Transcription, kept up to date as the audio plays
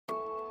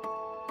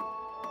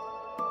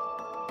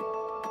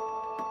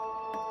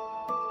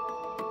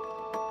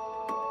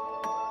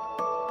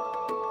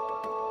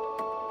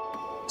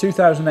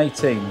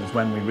2018 was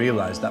when we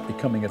realised that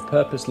becoming a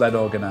purpose-led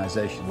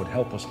organisation would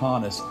help us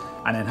harness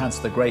and enhance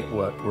the great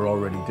work we're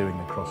already doing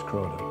across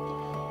Croda.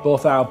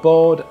 Both our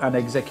board and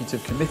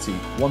executive committee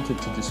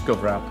wanted to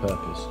discover our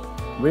purpose,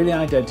 really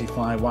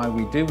identify why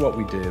we do what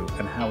we do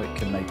and how it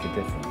can make a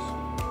difference.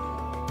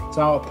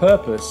 So our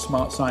purpose,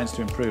 Smart Science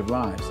to Improve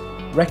Lives,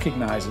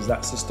 recognises that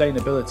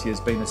sustainability has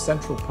been a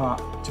central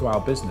part to our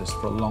business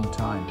for a long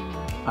time,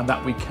 and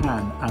that we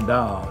can and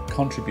are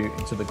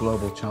contributing to the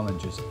global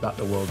challenges that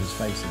the world is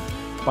facing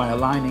by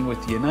aligning with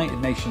the United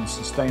Nations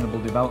Sustainable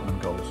Development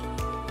Goals.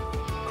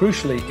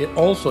 Crucially, it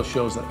also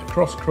shows that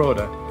across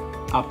Croda,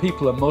 our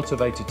people are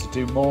motivated to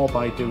do more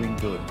by doing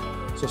good.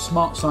 So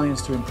Smart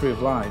Science to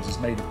Improve Lives is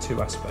made of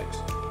two aspects.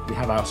 We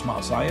have our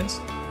Smart Science,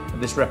 and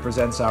this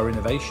represents our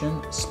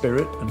innovation,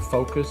 spirit and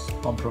focus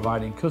on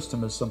providing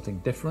customers something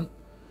different.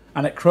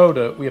 And at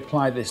Croda, we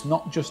apply this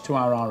not just to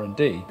our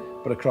R&D,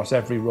 but across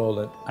every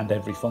role and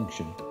every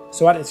function.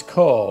 So at its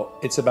core,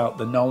 it's about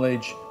the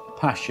knowledge,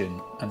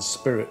 passion and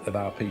spirit of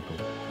our people,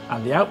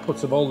 and the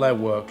outputs of all their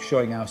work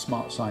showing our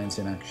smart science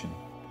in action.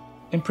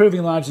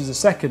 Improving lives is the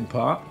second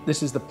part.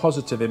 This is the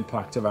positive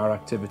impact of our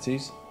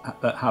activities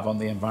that have on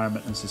the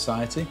environment and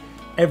society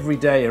every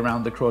day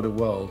around the Croda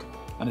world,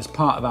 and as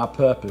part of our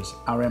purpose,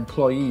 our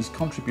employees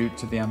contribute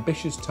to the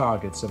ambitious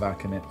targets of our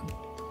commitment.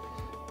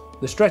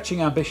 The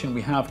stretching ambition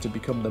we have to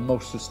become the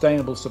most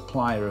sustainable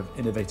supplier of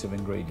innovative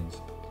ingredients.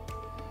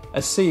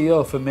 As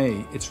CEO for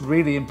me, it's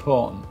really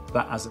important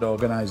that as an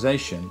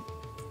organisation,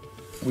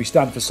 we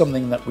stand for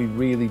something that we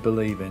really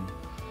believe in,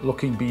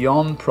 looking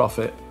beyond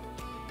profit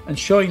and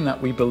showing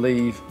that we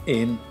believe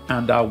in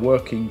and are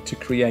working to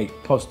create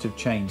positive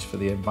change for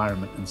the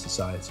environment and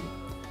society.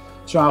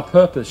 So our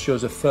purpose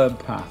shows a firm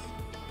path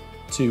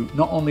to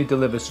not only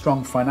deliver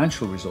strong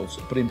financial results,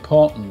 but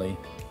importantly,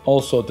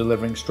 also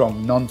delivering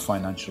strong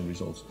non-financial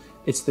results.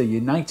 It's the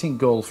uniting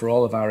goal for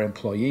all of our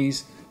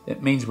employees.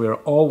 It means we're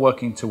all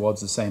working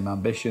towards the same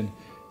ambition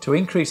to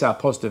increase our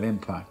positive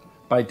impact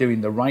by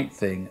doing the right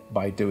thing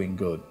by doing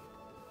good.